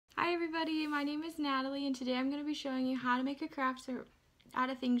everybody, my name is Natalie and today I'm going to be showing you how to make a craft out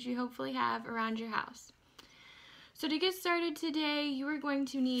of things you hopefully have around your house. So to get started today, you are going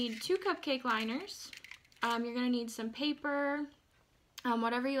to need 2 cupcake liners. You're going to need some paper,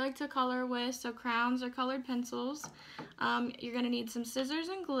 whatever you like to color with, so crowns or colored pencils. You're going to need some scissors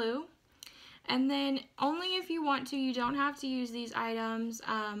and glue. And then only if you want to, you don't have to use these items.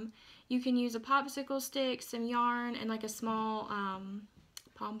 You can use a popsicle stick, some yarn, and like a small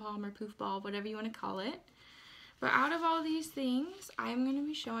pom-pom or poof ball, whatever you want to call it. But out of all these things, I'm going to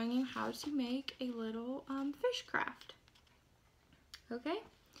be showing you how to make a little fish craft. Okay?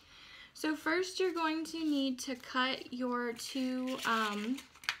 So first you're going to need to cut your 2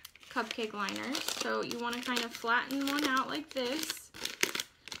 cupcake liners. So you want to kind of flatten one out like this.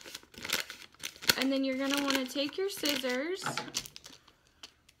 And then you're going to want to take your scissors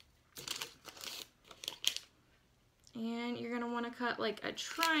and you're going to want to cut like a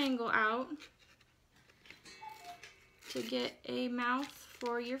triangle out to get a mouth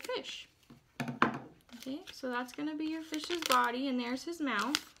for your fish. Okay, so that's going to be your fish's body and there's his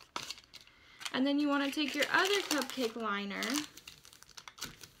mouth. And then you want to take your other cupcake liner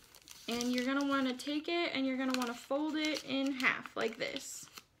and you're going to want to take it and you're going to want to fold it in half like this.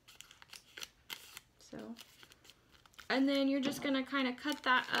 So, and then you're just going to kind of cut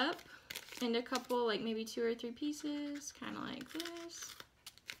that up into a couple, like maybe 2 or 3 pieces, kind of like this.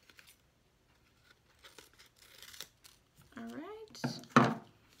 Alright,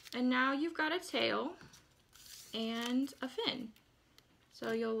 and now you've got a tail and a fin.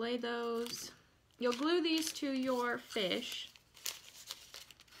 So you'll lay those, you'll glue these to your fish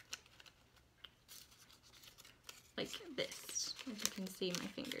like this. As you can see, my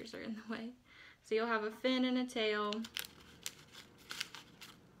fingers are in the way. So you'll have a fin and a tail,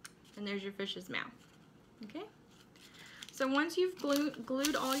 and there's your fish's mouth. Okay? So once you've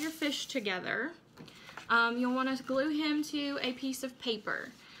glued all your fish together, you'll want to glue him to a piece of paper.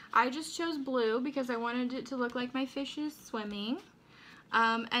 I just chose blue because I wanted it to look like my fish is swimming.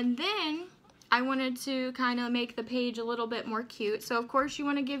 And then I wanted to kind of make the page a little bit more cute. So of course you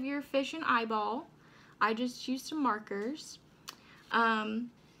want to give your fish an eyeball. I just used some markers.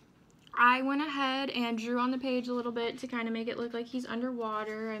 I went ahead and drew on the page a little bit to kind of make it look like he's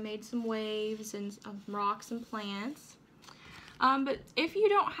underwater. I made some waves and some rocks and plants. But if you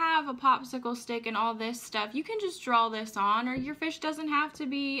don't have a popsicle stick and all this stuff, you can just draw this on, or your fish doesn't have to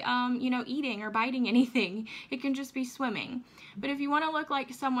be, you know, eating or biting anything. It can just be swimming. But if you want to look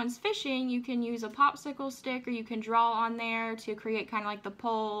like someone's fishing, you can use a popsicle stick, or you can draw on there to create kind of like the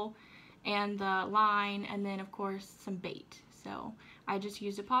pole and the line, and then of course some bait. So I just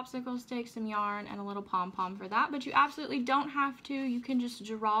used a popsicle stick, some yarn, and a little pom-pom for that, but you absolutely don't have to. You can just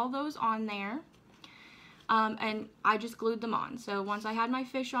draw those on there. And I just glued them on. So once I had my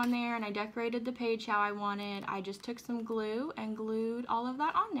fish on there and I decorated the page how I wanted, I just took some glue and glued all of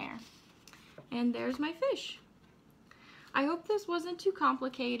that on there. And there's my fish. I hope this wasn't too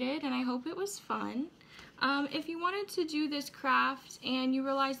complicated and I hope it was fun. If you wanted to do this craft and you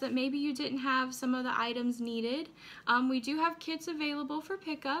realized that maybe you didn't have some of the items needed, we do have kits available for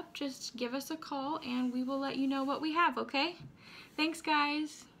pickup. Just give us a call and we will let you know what we have, okay? Thanks,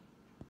 guys.